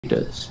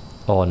does.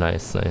 Oh,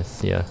 nice.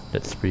 Yeah,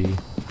 that's pretty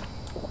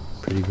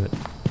good.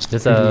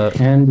 There's a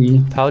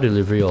handy. power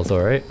delivery also,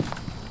 right?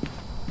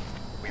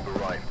 We've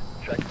arrived.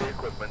 Check the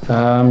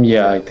equipment.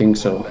 Yeah, I think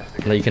so.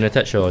 Like you can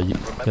attach your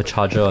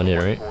charger on it,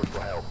 right?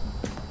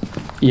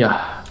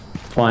 Yeah,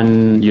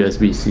 one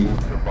USB-C.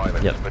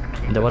 Yep,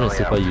 that one is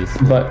super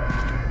useful. But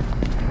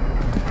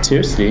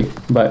seriously,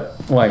 but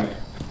why?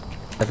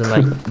 As in,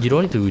 like, you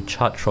don't need to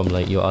charge from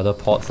like your other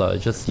ports,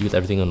 just use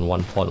everything on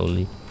one port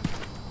only.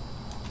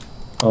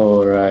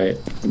 Oh right.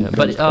 Yeah,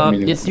 but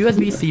it's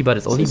USB-C, but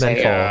it's only meant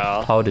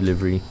for power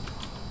delivery,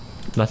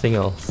 nothing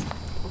else.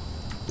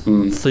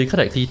 So you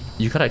can't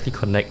actually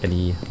connect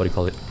any, what do you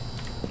call it?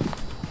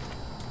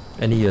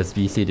 Any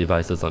USB-C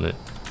devices on it.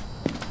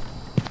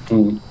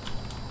 Yeah.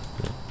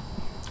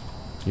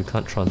 You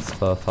can't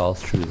transfer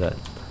files through that.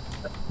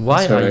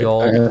 Why are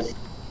y'all?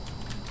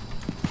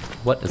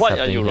 What is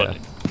happening here?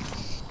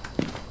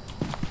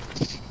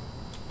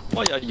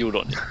 Why are you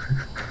running?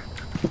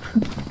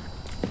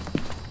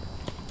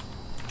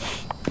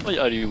 Why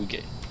are you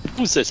gay?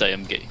 Who says I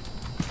am gay?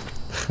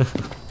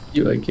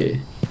 You are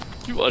gay.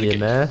 You are gay.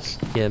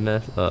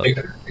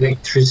 EMF.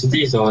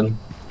 Electricity is on.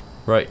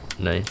 Right,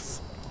 nice.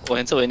 Oh,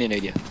 hands up, any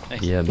idea?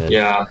 Nice. Yeah, man.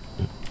 Yeah.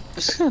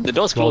 The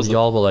door's Well, closed.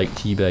 y'all were like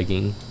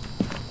teabagging.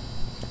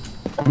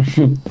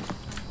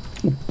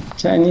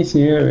 Chinese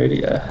New Year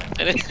already,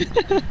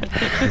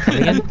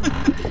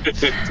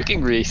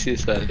 Fucking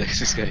racist,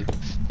 this guy.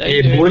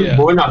 Hey,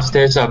 Bowen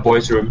upstairs,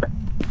 boys' room.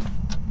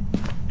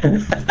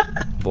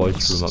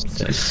 Boys' room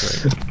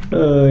upstairs, right?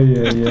 Oh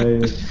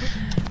yeah.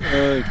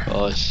 Oh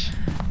gosh.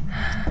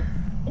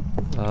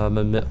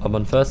 I'm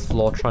on first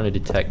floor trying to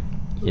detect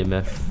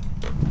EMF.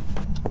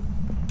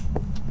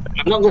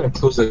 I'm not gonna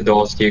close the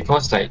doors here,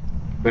 cause like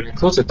when I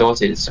close the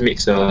doors, it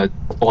makes a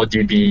 4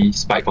 dB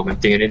spike on my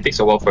thing, and it takes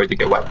a while for it to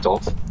get wiped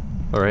off.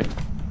 All right.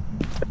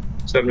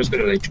 So I'm just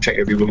gonna like check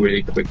every room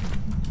really quick.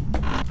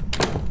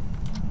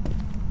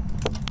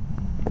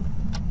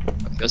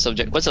 What's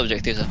the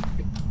objective, sir?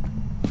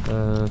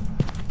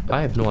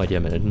 I have no idea,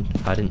 man.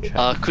 I didn't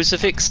check.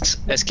 Crucifix,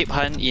 escape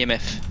hunt,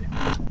 EMF.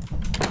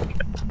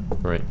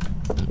 Right.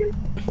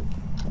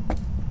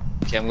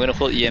 Okay, I'm gonna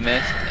hold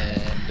EMF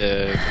and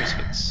the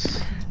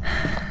crucifix.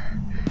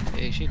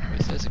 Hey shit,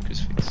 where's the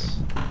crucifix?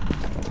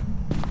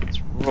 It's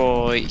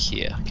right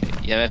here. Okay,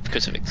 EMF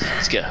crucifix.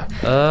 Let's go.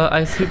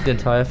 I swept the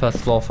entire first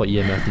floor for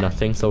EMF,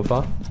 nothing so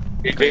far.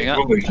 Going up.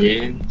 Room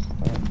again.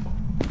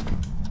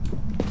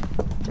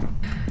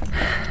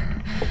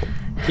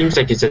 Seems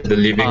like it's at the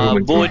living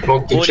room. Bone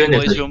in Kitchen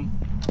boys' room.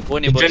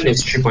 Bone in boys'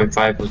 kitchen room. is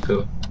 3.5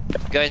 also.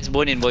 Guys,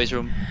 bone in boys'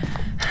 room.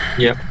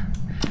 Yep.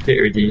 Hit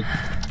already.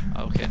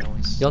 Okay,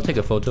 noise. Y'all take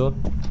a photo.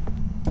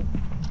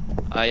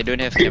 I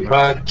don't have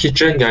camera.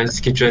 Kitchen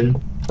guys, kitchen.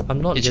 I'm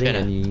not Kitchen,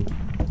 getting any.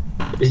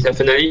 It's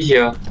definitely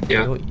here.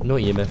 Yeah. No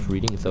EMF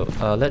reading. So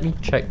let me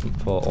check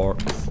for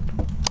orbs.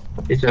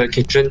 It's a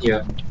kitchen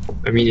here.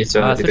 I mean it's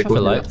a. Switch off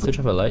the lights. Switch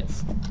off the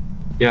lights.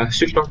 Yeah,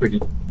 switched off already.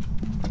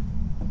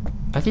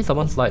 I see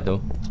someone's light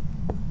though.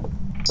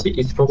 See,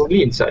 it's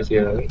probably inside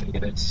here.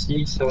 I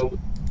see some.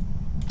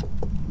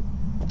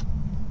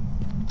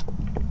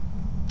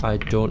 I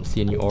don't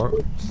see any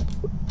orbs.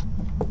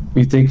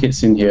 You think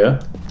it's in here?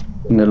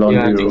 In the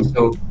laundry Yeah, I room? think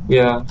so.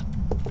 Yeah.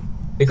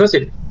 Because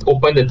it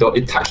opened the door,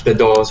 it touched the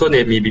door, so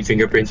there may be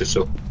fingerprints or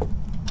so.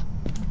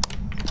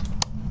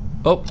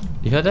 Oh,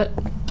 you heard that?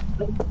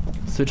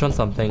 Switch on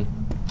something.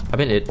 I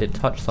mean, it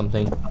touched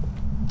something.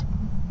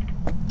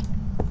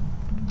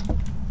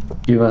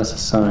 Give us a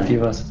sign.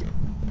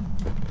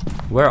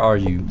 Where are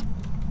you?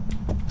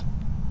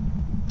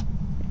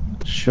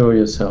 Show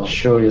yourself.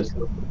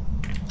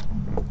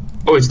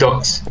 Oh, it's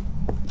dogs.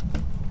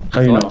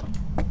 How you What? know?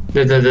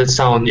 The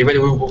sound, even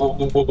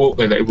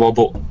like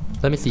wobble.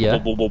 Let me see,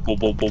 yeah?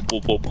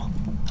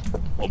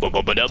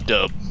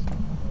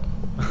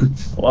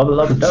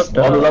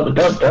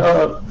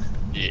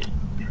 Yeah.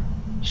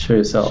 Show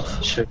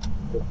yourself.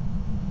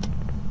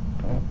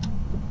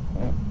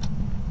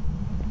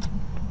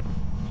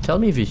 Tell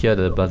me if you hear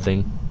the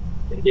buzzing.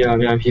 Yeah,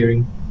 I'm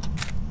hearing.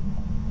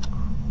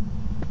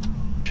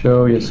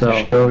 Show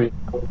yourself.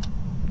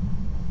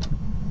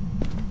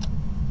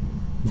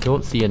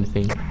 Don't see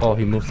anything. Oh,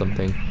 he moved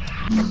something.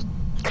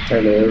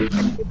 Hello.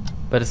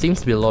 But there seems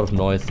to be a lot of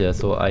noise there,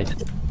 so I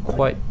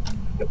quite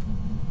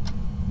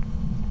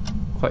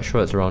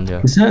sure it's around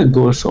here. Is that a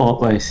ghost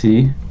orb I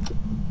see?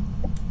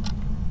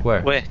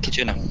 Where? Where?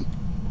 Kitchen.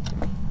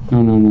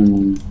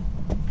 No.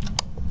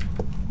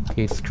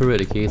 Okay, screw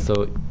it. Okay,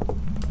 so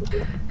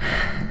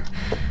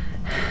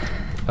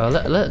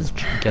let's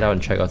get out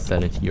and check out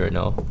sanity right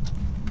now.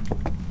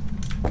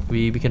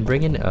 We can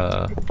bring in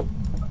oh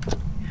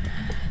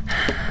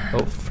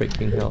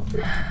freaking hell!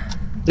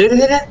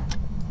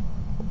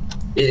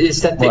 It's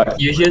static. What?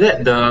 You hear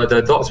that?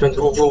 The dogs went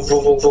vroom, vroom,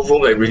 vroom, vroom, vroom,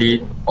 vroom, like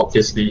really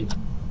obviously.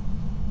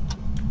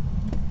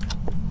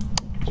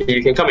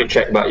 You can come and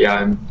check, but yeah,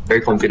 I'm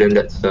very confident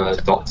that's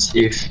the dots.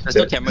 There's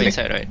no camera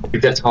inside, right?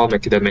 If that's how the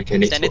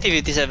mechanics work. Sanity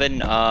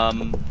 57,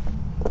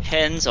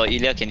 Hans or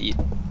Ilya can eat.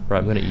 Right,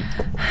 I'm gonna eat.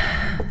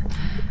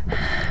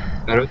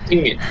 I don't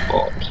think it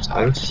orbs.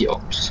 I don't see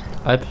orbs.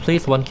 I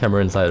placed one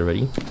camera inside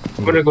already.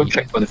 I'm gonna go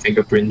check for the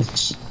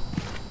fingerprints.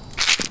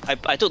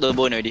 I took the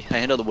bone already. I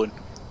handled the bone.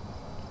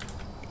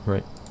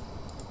 Right.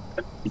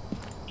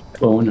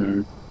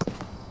 Boner.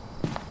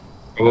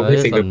 Probably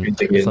It's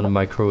fingerprint on, it's on a again.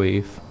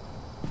 microwave.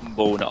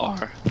 Bone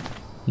R.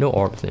 No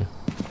orbs here.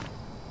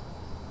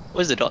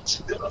 Where's the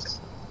dots?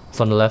 It's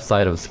on the left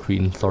side of the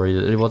screen. Sorry,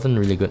 it wasn't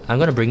really good. I'm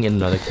gonna bring in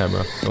another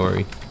camera. Don't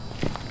worry.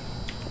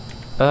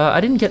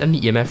 I didn't get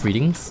any EMF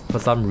readings for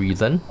some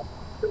reason.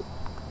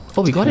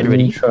 Oh, we got it Let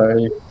me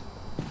already. try.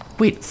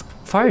 Wait,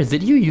 Fires,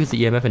 did you use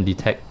the EMF and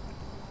detect?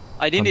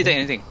 I didn't Okay. detect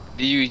anything.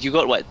 You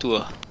got what?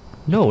 2?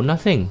 No,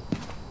 nothing.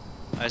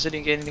 I also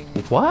didn't get anything.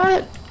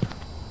 What?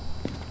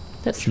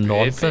 That's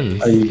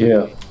nonsense. Are you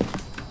here?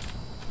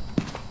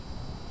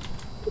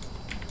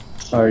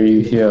 Are you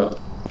here?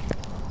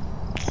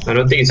 I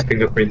don't think it's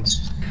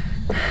fingerprints.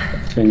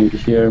 Can you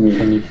hear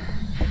me?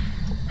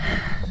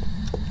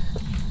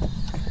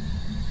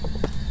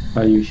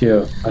 Are you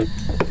here?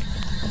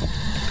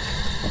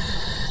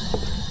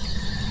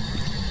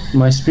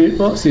 My spirit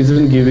box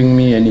isn't giving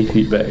me any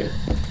feedback.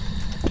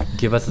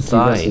 Give us a Give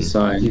us sign. a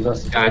sign.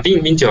 Yeah, I think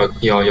it means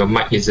your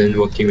mic isn't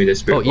working with the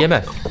spirit Oh,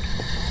 box.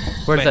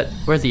 EMF. Where's Wait. that?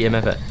 Where's the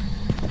EMF at?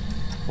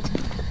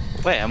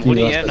 Wait, I'm Give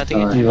holding us here, a nothing.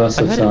 sign. Give us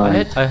I a heard,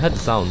 sign. I heard the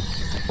sound.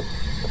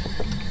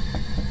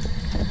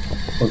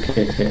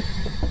 Okay. Can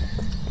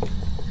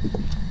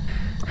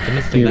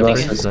you Give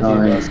think us a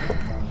nothing? sign.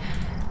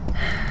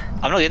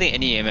 I'm not getting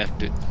any EMF,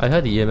 dude. I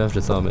heard the EMF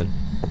just now, man.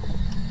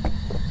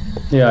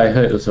 Yeah, I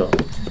heard also.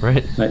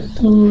 Right? Like,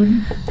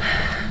 dude.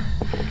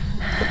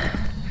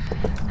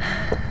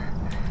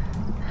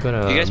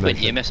 Gonna you guys put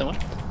measure- EMF somewhere?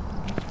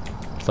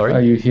 Sorry?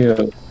 Are you here?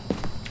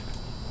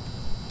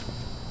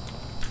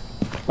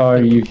 Are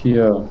you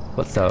here?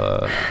 What's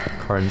our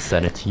current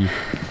sanity?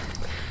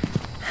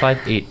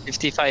 5-8.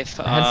 55.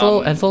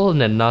 Hansel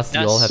and Nas, you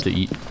all Nas. have to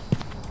eat.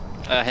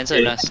 Hansel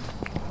and Nas.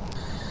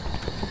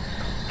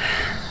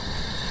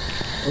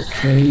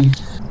 Okay.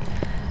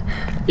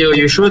 Yo,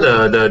 you show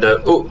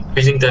the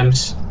freezing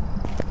temps.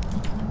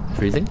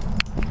 Freezing?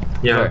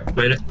 Yeah,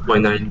 Where?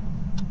 -2.9.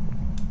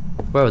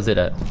 Where was it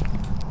at?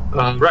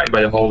 Right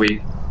by the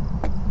hallway.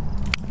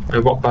 I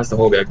walked past the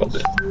hallway, I got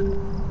that.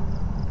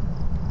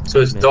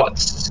 So it's Man.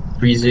 dots,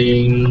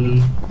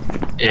 freezing,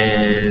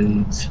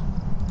 and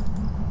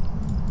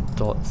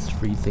Dots,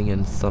 freezing,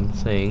 and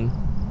something.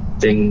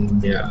 thing,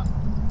 yeah.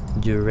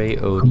 Uray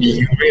Could be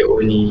only. Uray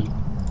only.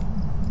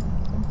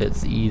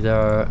 It's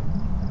either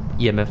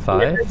EMF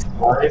 5.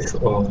 EMF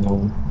 5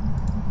 or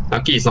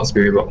lucky it's not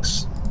spirit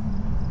box.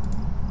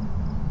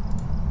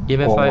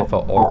 EMF 5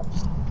 for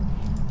orbs.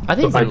 I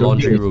think it's I in don't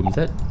laundry think- room, is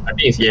it? I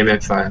think it's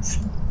EMF 5.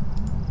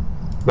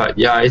 But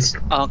yeah, it's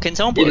Can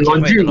someone put in a camera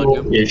in laundry the laundry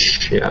room?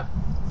 room-ish, yeah.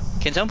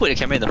 Can someone put a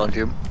camera in the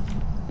laundry room?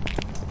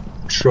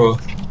 Sure.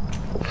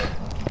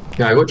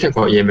 Yeah, I go check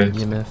for EMF.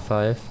 EMF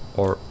 5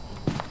 or...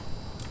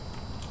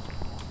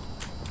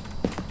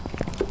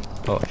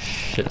 Oh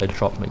shit, I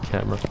dropped my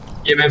camera.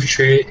 EMF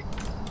 3,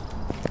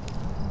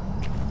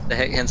 The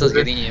heck, Hansel's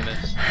getting EMF.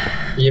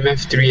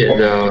 EMF 3 at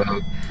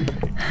the...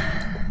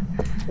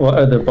 What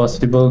are the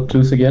possible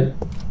clues again?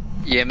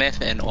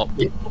 EMF and Orb.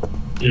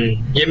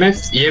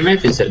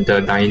 EMF is at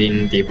the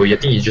dining table. I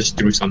think he just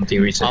threw something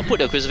I'll recently. put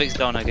the crucifix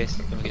down, I guess.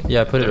 Don't forget.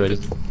 Yeah, I put it already.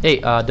 Hey,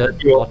 the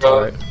You water,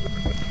 want, right?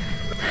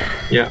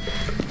 Yeah.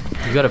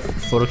 You got a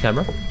photo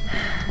camera?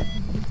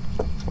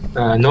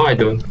 No, I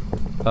don't.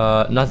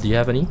 Nas, do you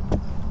have any?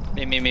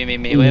 Me.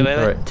 Wait.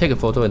 Alright, take a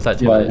photo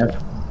inside Yeah, I toilet.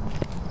 have.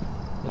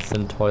 It's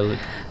in toilet.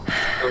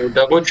 I'll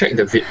double check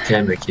the vid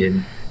cam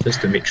again,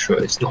 just to make sure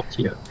it's not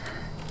here.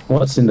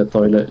 What's in the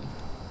toilet?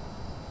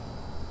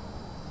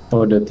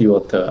 Oh, dirty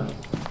water.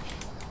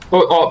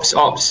 Oh,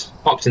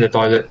 ops in the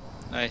toilet.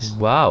 Nice.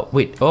 Wow,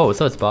 wait, oh,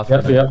 so it's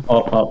bathroom. Yep,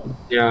 up.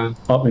 Yeah.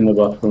 Up in the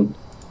bathroom.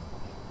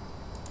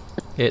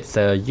 It's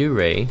a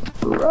Uray.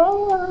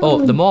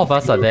 Oh, the more of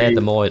us are there,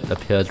 the more it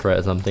appears, right,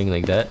 or something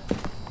like that.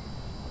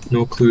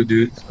 No clue,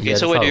 dude. Okay, Yeah,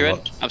 so that's where how do you it run?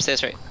 works.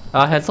 Upstairs, right?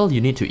 Hansel,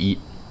 you need to eat.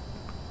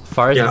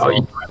 Faris Yeah, as I'll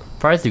well. eat.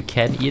 Faris, you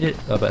can eat it,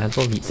 but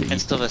Hansel needs to eat.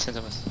 Hansel first.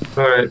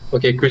 Alright,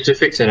 okay,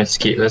 crucifix and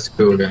escape. Let's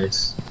go,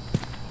 guys.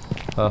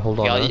 Hold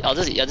on. Yeah, I'll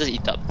just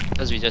eat up.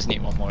 Because we just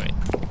need one more, right?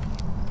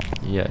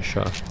 Yeah,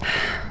 sure.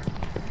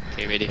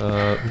 Okay, ready.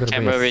 I'm gonna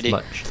Camera bring a ready.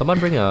 smudge. Someone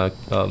bring a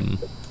I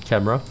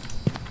camera.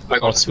 Or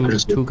got two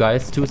smudges.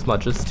 guys, 2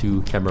 smudges,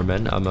 2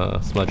 cameramen. I'm a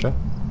smudger.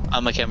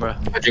 I'm a camera.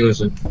 I think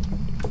also.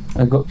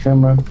 I got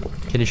camera.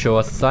 Can you show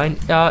us a sign?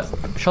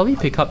 Shall we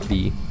pick up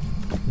the...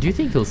 Do you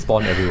think he'll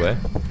spawn everywhere?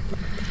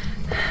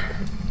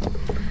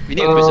 We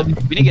need we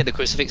need to get the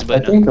crucifix I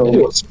burner. think It I'll,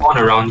 will spawn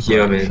around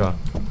here, man. Sure.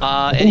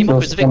 I Any think more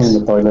I'll spawn crucifix? in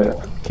the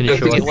toilet. Can you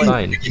show us a The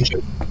sign?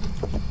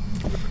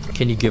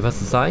 Can you give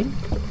us a sign?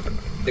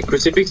 The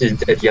crucifix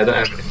is at the other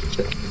end of the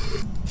kitchen.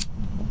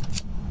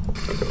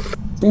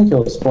 I think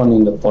he'll spawn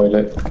in the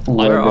toilet.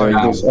 Where are you?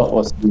 Goes out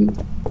or something.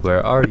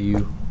 Where are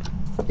you?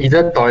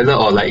 Either toilet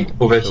or like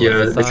over Show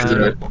here. us a This is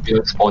sign. a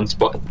popular spawn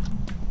spot.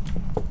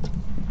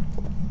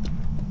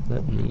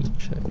 Let me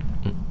check.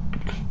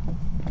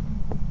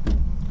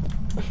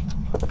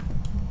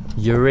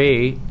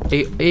 Uray.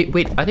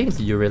 Wait, I think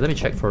it's Uray. Let me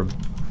check for.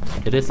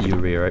 It is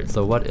Uray, right?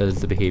 So what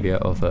is the behavior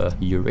of a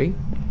Uray?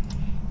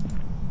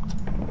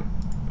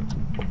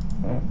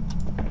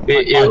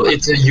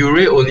 It's a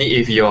Uray only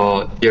if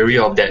your theory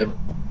of that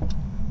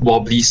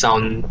wobbly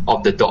sound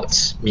of the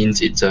dots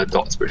means it's a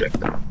dots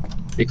projector.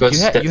 Because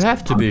you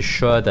have to be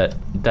sure that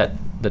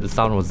the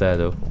sound was there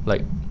though.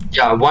 Like,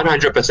 yeah,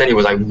 100% it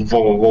was like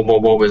whoa, whoa, whoa,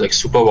 whoa, it was like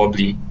super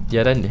wobbly.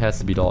 yeah, then it has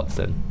to be dots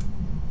then.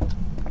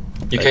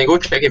 You can go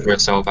check it for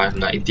yourself. I'm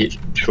not indeed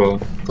sure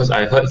because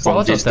I heard from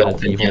What's your this dot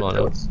sanity? Hold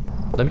on.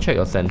 Let me check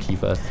your sanity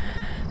first.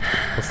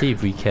 We'll see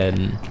if we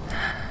can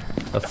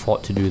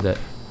afford to do that.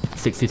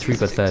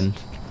 63%.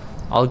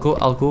 I'll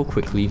go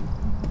quickly.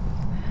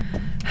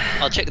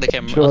 I'll check the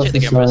camera. Sure, I'll check the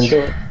it's cameras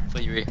fine. for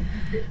you.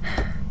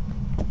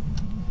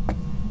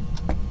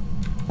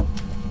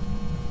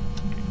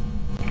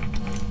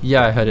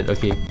 Yeah, I heard it.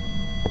 Okay.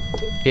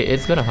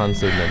 It's gonna hunt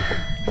soon then.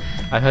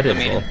 I heard it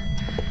as well.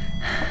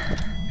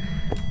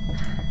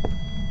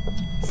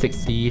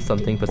 60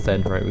 something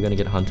 %, right? We're gonna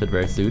get hunted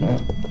very soon.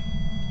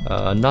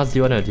 Naz, do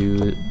you wanna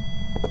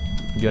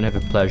have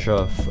the pleasure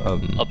of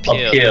Up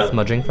here.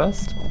 smudging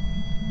first?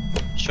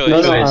 Show No,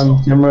 it. no,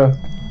 I'm camera.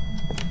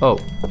 Oh,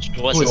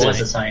 What's who is the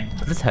this? sign?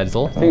 Is this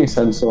Hansel? I think it's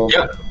Hansel.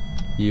 Yeah,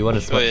 You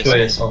wanna smudge? Show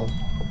it.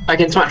 I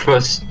can smudge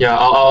first. Yeah,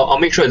 I'll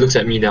make sure it looks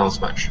at me, then I'll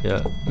smudge.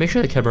 Yeah. Make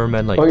sure the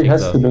cameraman like Oh, it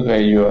takes has to look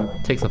at you.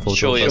 takes a photo.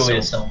 Show first.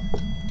 yourself.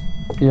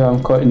 Yeah,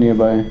 I'm quite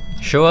nearby.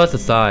 Show us a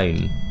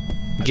sign.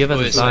 Give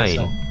us a sign.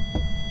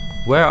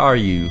 Where are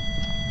you?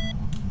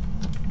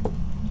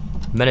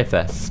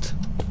 Manifest.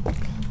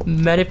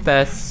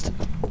 Manifest.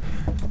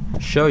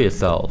 Show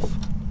yourself.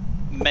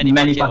 Many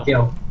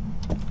Pacquiao.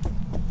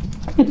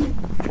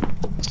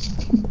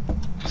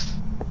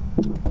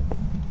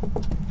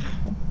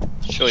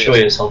 Show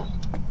yourself.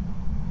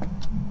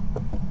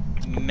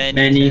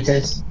 Many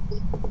tests.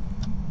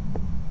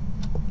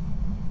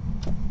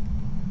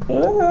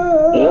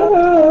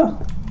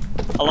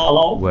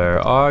 Hello? Where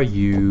are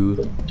you?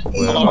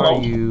 Where Hello?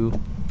 are you?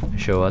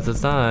 Show us a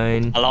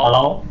sign.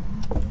 Hello?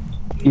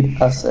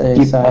 Give us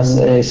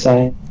a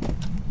sign.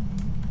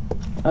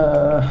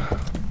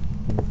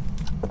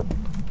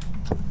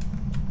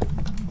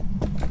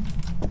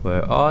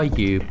 Where are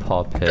you, The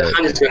Puppet?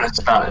 hunt is gonna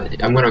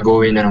start. I'm gonna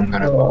go in and I'm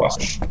gonna go out.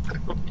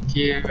 Go in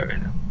here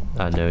and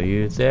I know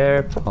you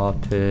there,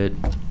 Puppet.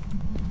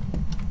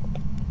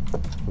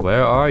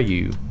 Where are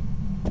you?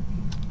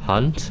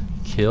 Hunt?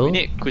 Kill? We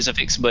need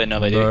crucifix burn now,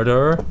 by the way.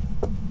 Murder?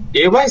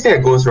 why is there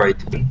a ghost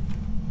writing?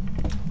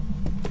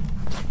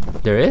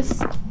 There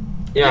is?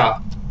 Yeah.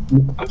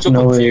 I'm so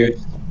No way.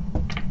 confused.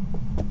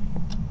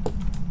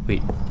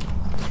 Wait.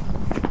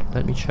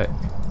 Let me check.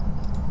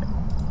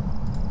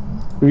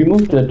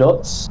 Remove the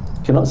dots.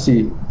 Cannot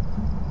see.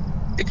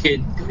 Okay,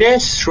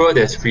 there's sure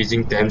there's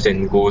freezing temps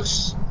and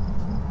ghosts.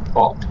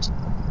 Orbs.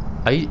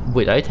 Are you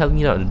telling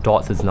me that the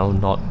dots is now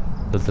not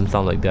doesn't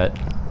sound like that?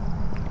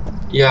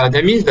 Yeah,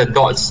 that means the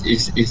dots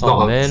is Oh,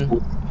 not man. a full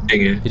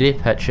thing. Did they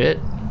patch it?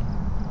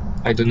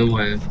 I don't know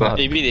why, but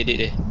Maybe they did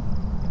it.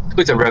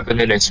 it's a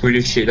revenant and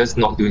really shit. Let's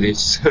not do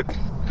this.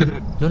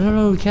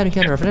 No, we can't,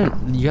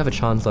 Revenant. You have a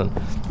chance on.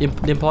 The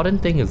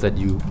important thing is that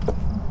you.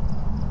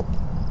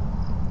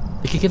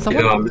 Okay, can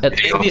someone? Yeah,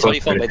 Sanity is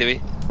 44, by the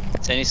way.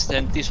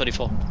 Sanity is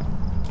 44.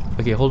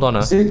 Okay, hold on.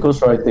 Is it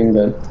ghost writing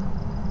then?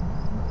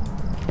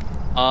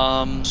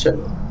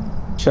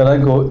 Shall I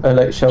go?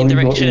 Shall we go in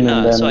Interaction,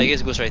 and then? so I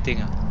guess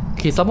ghostwriting.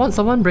 Okay,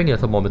 someone bring a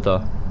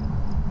thermometer.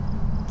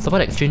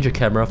 Someone exchange a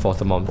camera for a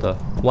thermometer.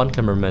 One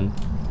cameraman.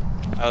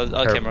 I'll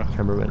camera.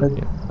 Cameraman.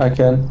 Yeah. I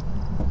can.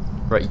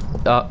 Right.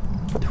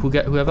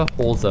 Whoever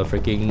holds a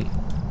freaking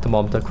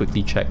thermometer,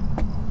 quickly check.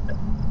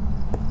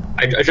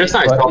 I just now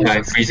I saw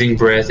my freezing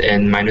breath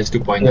and minus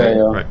 2.9.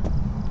 Yeah. Right.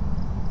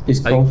 It's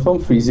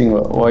confirmed freezing.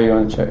 Why you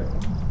want to check?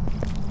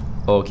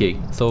 Okay,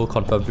 so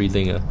confirm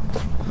freezing.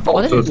 Oh,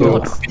 then so-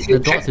 the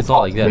dots is not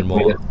like that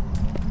anymore.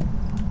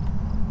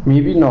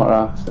 Maybe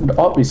not. The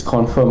orb is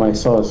confirmed. I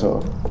saw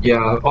so.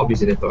 Yeah,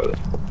 obviously in the toilet.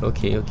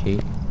 Okay. Okay,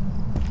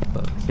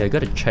 I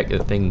gotta check the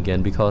thing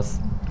again because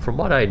from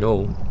what I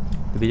know,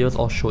 the videos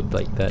all showed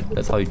like that.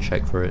 That's how you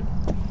check for it.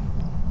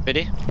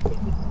 Ready?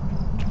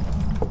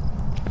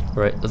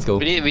 Right, let's go.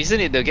 We still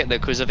need to get the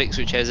crucifix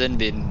which hasn't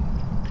been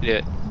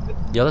cleared.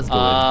 Yeah, let's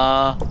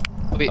go.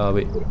 Wait.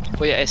 Wait.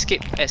 Oh yeah,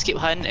 escape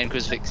hunt and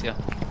crucifix, yeah.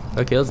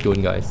 Okay, let's go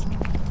in, guys.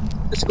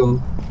 Let's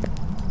go.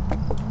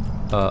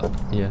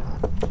 Yeah.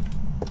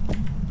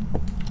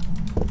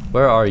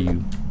 Where are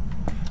you?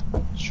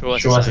 Show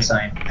us a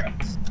sign.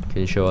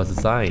 Can you show us a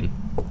sign?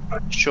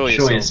 Show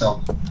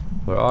yourself.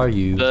 Where are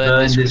you?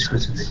 Burn this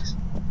crucifix.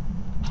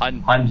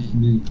 Hunt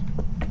me.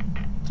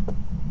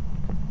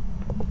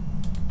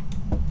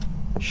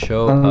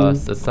 Show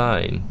us a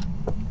sign.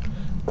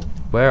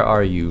 Where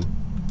are you?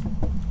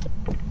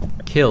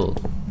 Kill.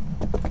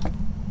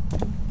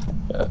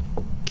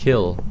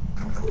 Kill.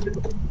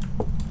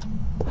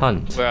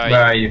 Hunt. Where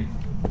are you?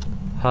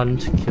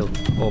 Hunt. Kill.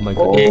 Oh my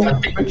Oh,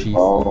 goodness. Jeez.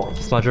 oh.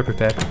 Smudger,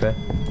 prepare.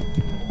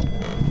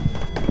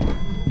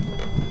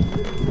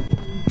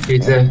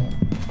 It's there.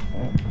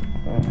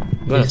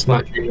 He's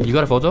smudging. You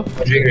got a photo?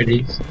 Smudging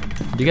ready.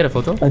 Did you get a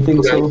photo? I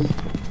think so.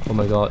 Oh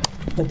my god.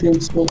 I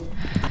think so.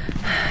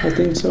 I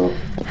think so.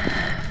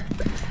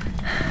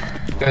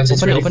 Guys,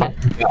 it's Open really it, fun.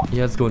 open it.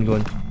 Yeah, it's going.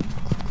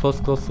 Close,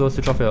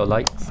 switch off your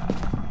lights.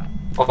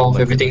 Off,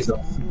 everything's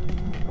off.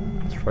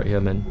 It's right here,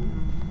 man.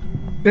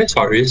 Where's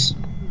Faris?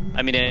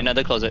 I'm in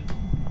another closet.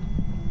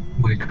 Oh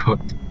my god.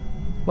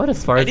 What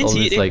as far I as didn't see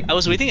always it. like... I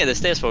was waiting at the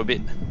stairs for a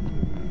bit.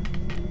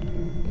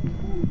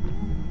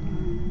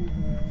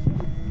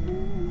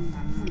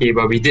 Okay,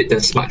 but we did the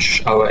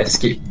smudge, our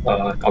escape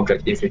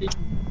objective already.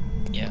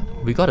 Yeah.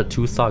 We got a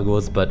 2-star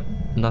ghost, but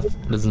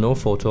there's no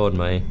photo on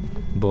my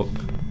book.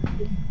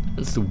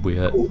 That's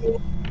weird.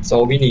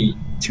 So we need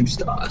 2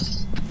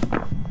 stars.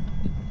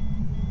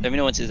 Let me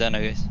know once it's done,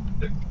 I guess.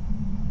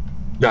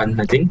 Done,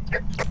 I think.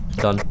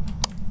 Done.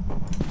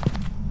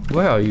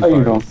 Where are you, How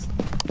you Faris?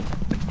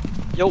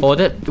 Yo. Oh,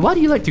 that. Why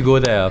do you like to go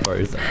there,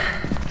 Faris?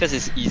 Because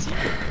it's easy.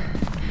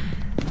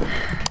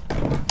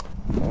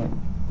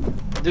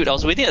 Dude, I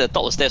was waiting at the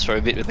top of the stairs for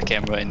a bit with the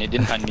camera and it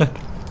didn't hunt me.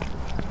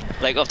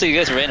 Like after you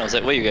guys ran, I was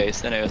like, where are you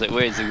guys? Then I was like,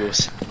 where is the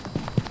ghost?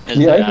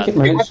 Yeah, I think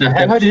What the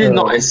hell? How did it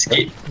not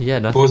escape? Yeah,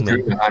 Goes nothing.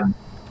 during the hunt.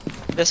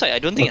 That's why I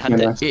don't think it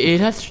Okay, hunted.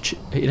 nice.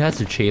 It has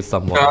to chase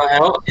someone.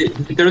 Hell,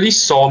 it literally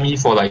saw me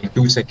for like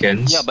 2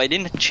 seconds. Yeah, but it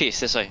didn't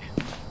chase, that's why.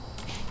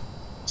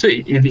 So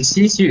if it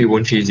sees you, it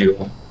won't chase you.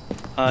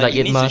 Like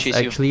it needs to must chase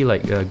actually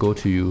like go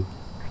to you.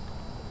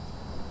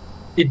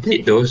 It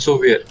did though, so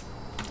weird.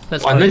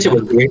 That's Unless it fine.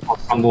 was doing for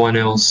someone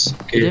else.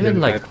 Okay, Even then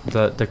like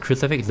the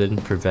crucifix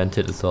didn't prevent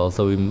it as well,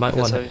 so we might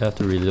That's want to why. have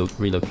to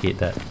relocate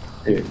that.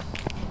 Okay.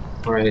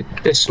 Alright,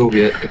 that's so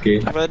weird. Okay.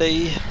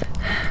 Ready?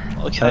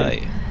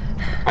 Okay.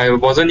 I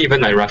wasn't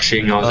even like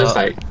rushing, I was just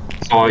like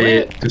saw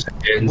where- it 2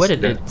 seconds. Where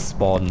did then it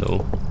spawn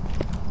though?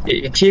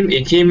 it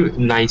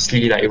came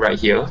nicely like right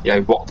here. Yeah, I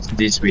walked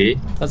this way.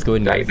 Let's go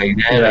in there. Like there,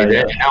 Yeah, like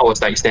yeah. that, and I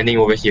was like standing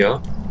over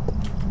here.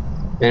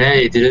 And then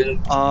it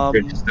didn't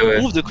register.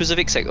 Move the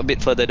crucifix like a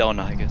bit further down,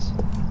 I guess.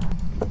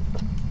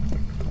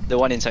 The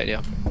one inside,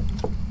 yeah.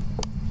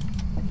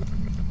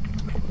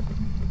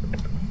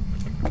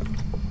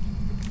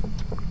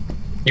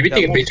 Did we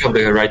take a picture of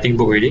the writing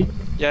book already?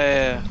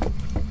 Yeah.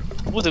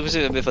 Move the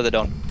crucifix a bit further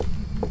down.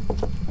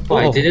 Oh,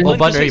 I didn't. Oh,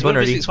 burn Crucifix,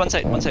 already.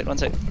 crucifix, one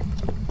side.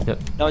 Yep.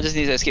 Now it just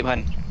needs to escape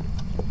hunt.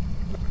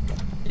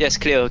 Yes,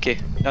 clear, okay.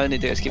 Now I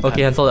need to escape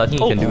Okay, hunt. Hansel, I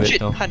think you can do it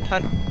shit, now. hunt.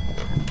 Hunt.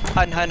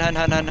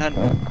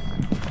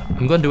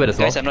 I'm gonna do it as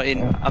well. Guys, I'm not in.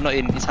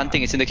 It's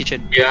hunting, it's in the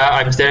kitchen. Yeah,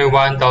 I'm staring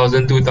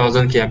 1,000,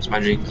 2,000 k. I'm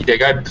smudging. That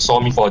guy saw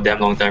me for a damn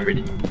long time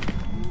already.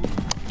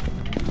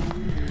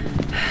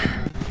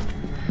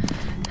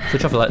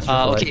 Switch off the lights.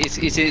 Okay,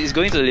 it's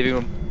going to the living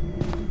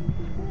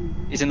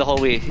room. It's in the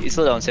hallway. It's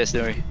still downstairs,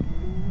 don't worry.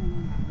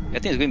 I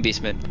think it's going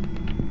basement.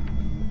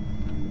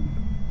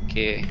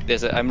 Okay,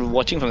 I'm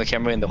watching from the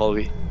camera in the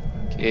hallway.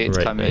 Okay, it's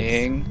Right,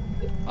 coming.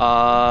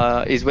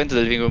 It went to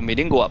the living room. It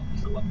didn't go up.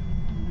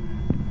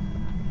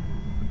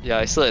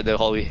 Yeah, it's still at the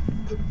hallway.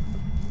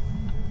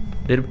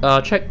 Did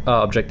check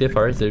objective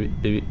first.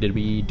 Did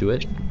we do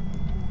it?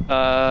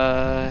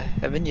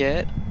 Haven't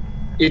yet.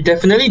 It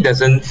definitely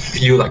doesn't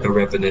feel like a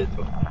revenant.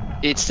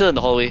 It's still in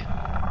the hallway.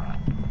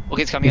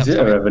 Okay, it's coming Is up. it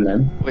a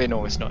revenant? Wait,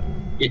 no, it's not.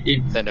 It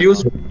Then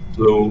feels never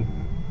slow.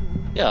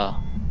 Yeah.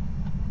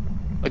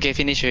 Okay,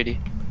 finish already.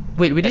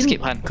 Wait, we didn't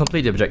Escape hunt.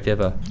 complete the objective.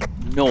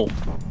 No.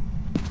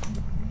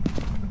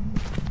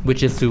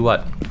 Which is to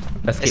what?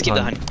 Escape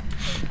the hunt.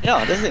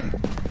 Yeah, that's it.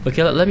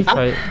 Okay, let me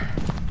try it.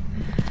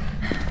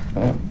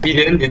 We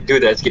didn't do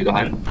the escape the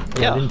hunt.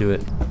 Yeah, Yeah. I didn't do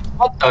it.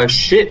 What the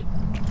shit?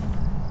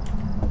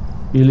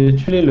 You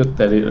literally looked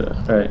at it,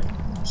 right?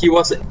 He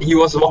was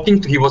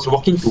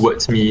walking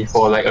towards me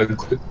for like a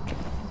good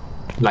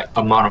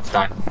amount of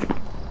time.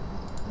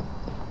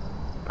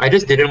 I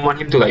just didn't want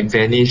him to like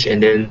vanish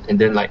and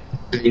then like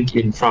blink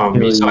in front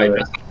of me, so I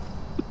just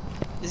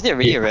Isn't it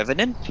really a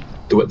revenant?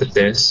 toward the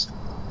stairs.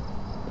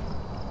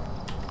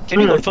 Can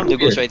you No, confirm the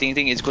okay. ghostwriting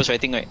thing? It's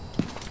ghostwriting,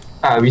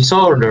 right? We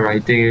saw the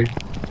writing.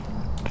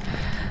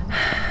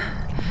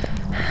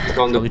 It's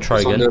on the, Shall we try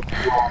it's on again?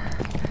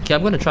 the- Okay,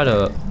 I'm gonna try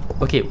the.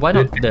 Okay, why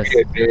not this?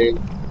 Okay.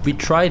 We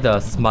try the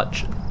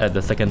smudge at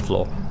the second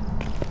floor.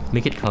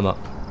 Make it come up.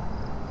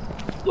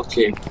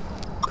 Okay.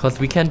 Cause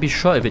we can be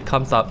sure if it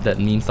comes up, that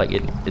means like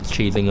it's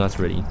chasing us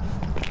already.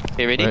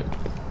 Okay, ready? Right?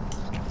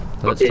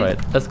 So let's Okay. try it.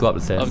 Let's go up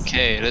the stairs.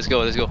 Okay, let's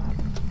go.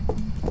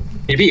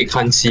 Maybe it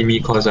can't see me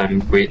because I'm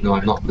no,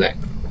 I'm not black.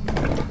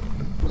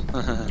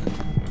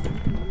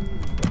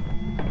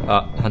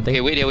 Hunting.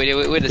 Okay, wait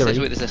the Get stairs, ready.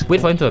 wait the stairs. Wait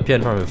for him to appear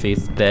in front of your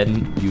face,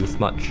 then you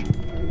smudge.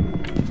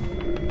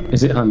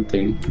 Is it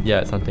hunting?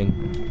 Yeah, it's hunting.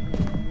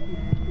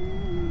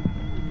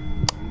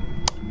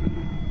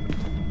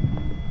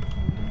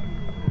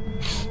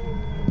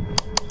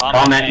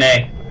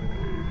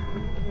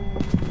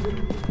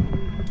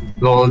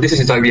 Lol, this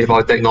is like we have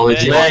our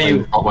technology Where on are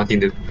and not wanting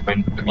to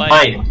find.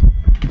 Why?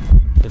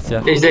 It's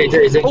yeah. Is there?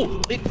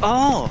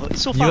 Oh,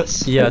 it's so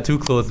fast. Yeah, too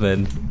close,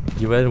 man.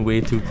 You went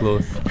way too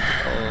close.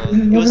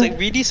 It was like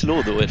really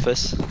slow though at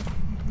first.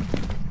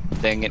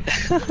 Dang it.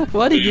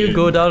 Why did you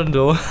go down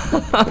though?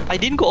 I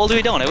didn't go all the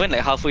way down, I went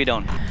like halfway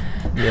down.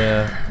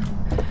 Yeah.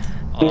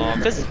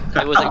 Because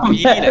I was like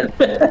really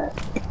like...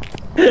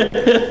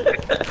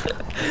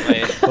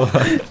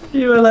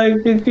 You were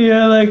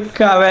like,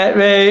 come at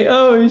me.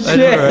 Oh I shit.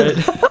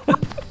 know,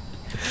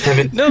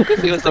 right? No,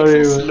 because it was like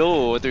so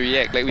slow to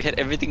react. Like we had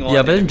everything on.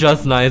 Yeah, but then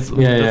just nice. Yeah,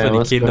 just yeah, when it it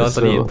was came down,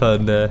 suddenly slow. it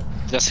turned there.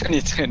 Just when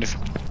it turned.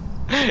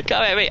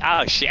 Come at me!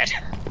 Oh shit!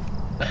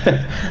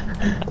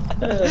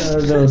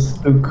 That was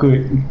too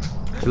quick.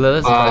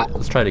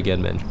 Let's try it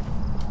again, man.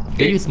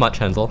 Did you smart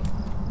Hansel?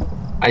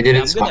 I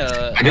didn't I'm smart.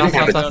 gonna- I didn't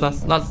have it.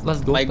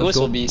 Let's go. My Let's ghost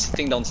go. will be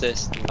sitting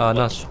downstairs.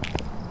 Nash,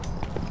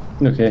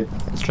 Okay.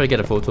 let's try to get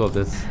a photo of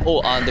this.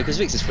 Oh, the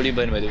crucifix is fully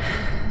burned by the way.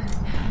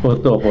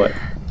 Photo of what?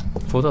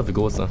 Photo of the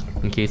ghost,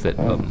 in case it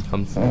comes.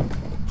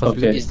 'Cause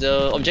Okay. Is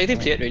the objective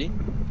cleared already?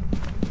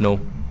 No.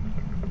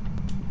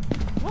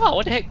 Wow,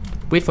 what the heck?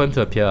 Wait for him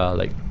to appear.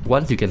 Like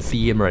once you can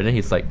see him, right? Then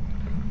he's like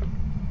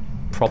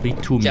probably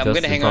 2 Yeah, I'm meters gonna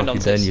in hang front on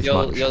of you. Then downstairs. you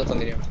smart. You'll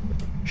continue.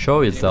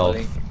 Show yourself.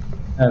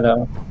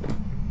 Hello.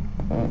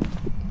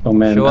 Oh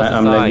man, Show us a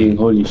I'm sign. lagging.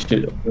 Holy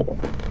shit.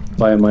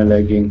 Why am I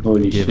lagging?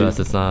 Holy Give shit. us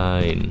a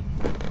sign.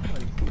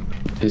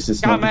 This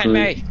is Come not at good.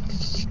 me!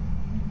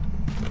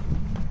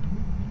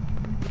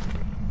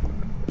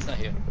 It's not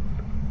here.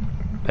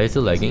 Are you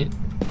still lagging?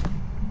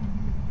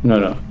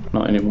 No,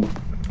 not anymore.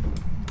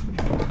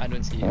 I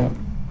don't see it.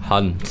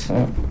 Hunt.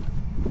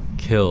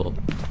 Kill.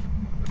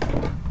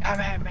 Come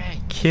at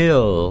me!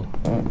 Kill.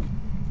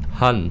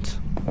 Hunt.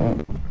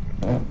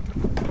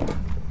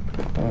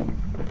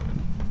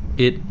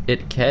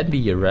 It can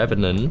be a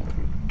revenant.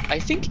 I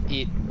think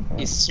it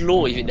is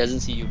slow if it doesn't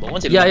see you, but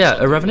once it Yeah, locks yeah.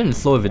 onto A you- revenant is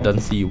slow if it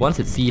doesn't see you. Once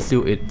it sees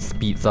you, it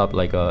speeds up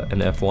like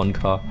an F1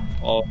 car.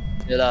 Oh,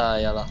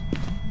 yeah lah.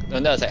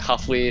 And that was like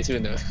halfway through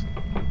the...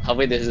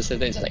 Halfway there's a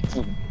certain, it's like,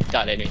 boom,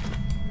 got it anyway.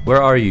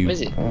 Where are you? Where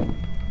is it?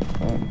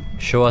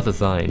 Show us a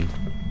sign.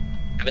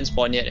 Haven't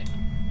spawned yet.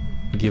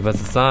 Give us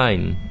a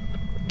sign.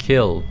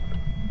 Kill.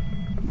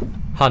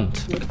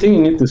 Hunt. I think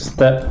you need to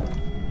step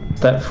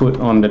foot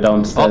on the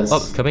downstairs.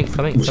 Up, coming.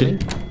 Shit.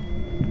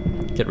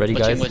 Get ready,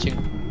 guys. Watching.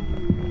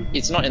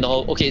 It's not in the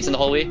hall. Okay, it's in the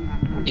hallway.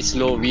 It's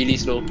slow, really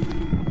slow.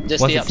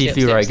 Just Once stay it up, sees stay up,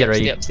 you, stay up, right, stay get up,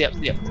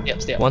 ready.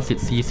 stay up. Once it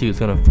sees you, it's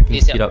gonna freaking Okay,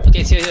 speed stay up. up.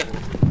 Okay, see here.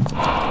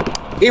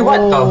 Hey, what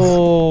the?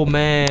 Oh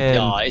man.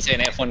 Yeah, it's an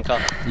F1 car.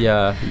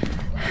 Yeah.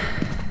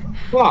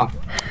 Wow.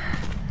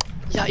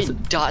 Yeah,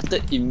 it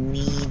darted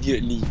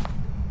immediately.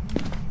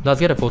 Let's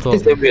get a photo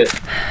It's of damn weird.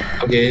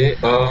 Okay,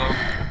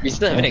 We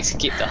still haven't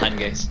escaped the hunt,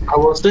 guys. I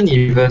wasn't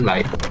even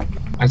like...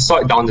 I saw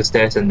it down the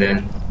stairs and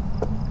then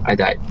I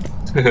died.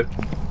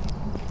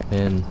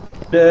 man.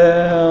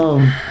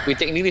 Damn. We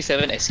technically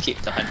haven't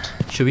escaped the hunt.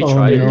 Should we Oh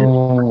try it?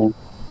 no.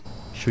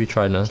 Should we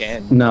try now?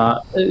 Can. Nah,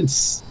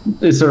 it's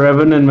a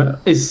revenant.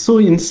 It's so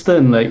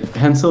instant. Like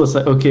Hansel was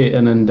like, okay,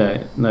 and then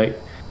died. Like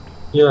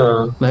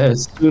Yeah.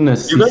 as soon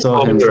as You he guys saw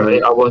saw me, Hansel.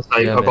 right? I was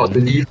like Yeah, about man.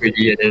 to leave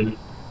already and then...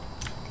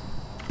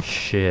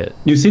 Shit.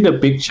 You see the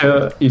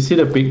picture? You see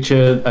the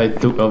picture I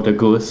took of the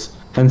ghost?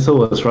 Hansel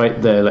was right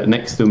there, like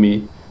next to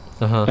me,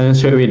 Uh-huh. and then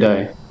straight away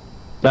die.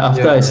 Like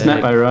after Yeah, I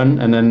snap, man. I run,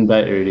 and then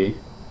died already.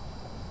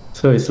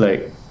 So it's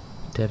like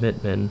Damn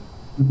it, man.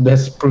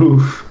 that's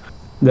proof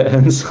that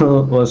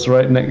Hansel was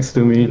right next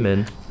to me.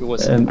 Man. It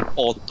was And-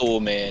 auto,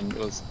 man. It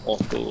was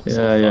auto.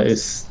 Yeah,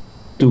 it's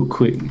too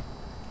quick.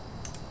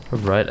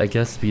 Alright, I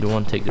guess we don't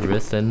want to take the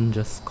risk then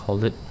just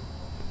call it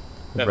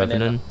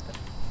Revenant.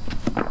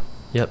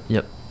 Yep.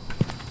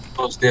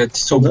 Oh, they're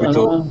so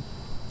brutal.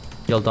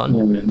 Y'all done?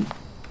 Yeah, man.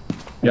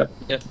 Yep.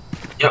 Yep.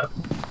 Yep.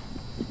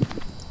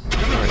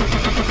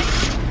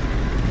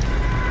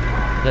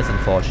 That's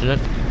unfortunate.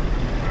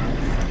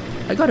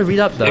 I gotta read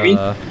up the I mean-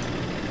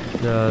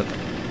 the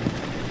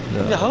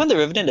Yeah, how come the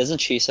Revenant doesn't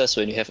chase us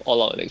when you have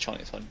all our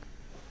electronics on?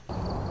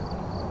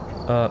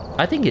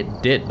 I think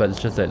it did, but it's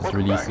just that it's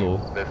really Back. slow.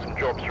 There's some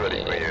jobs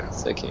ready for you.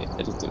 It's okay.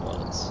 I just do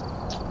once.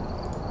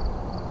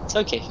 It's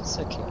okay.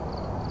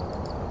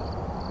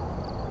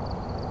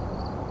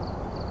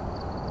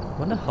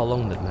 Wonder how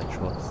long that match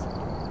was.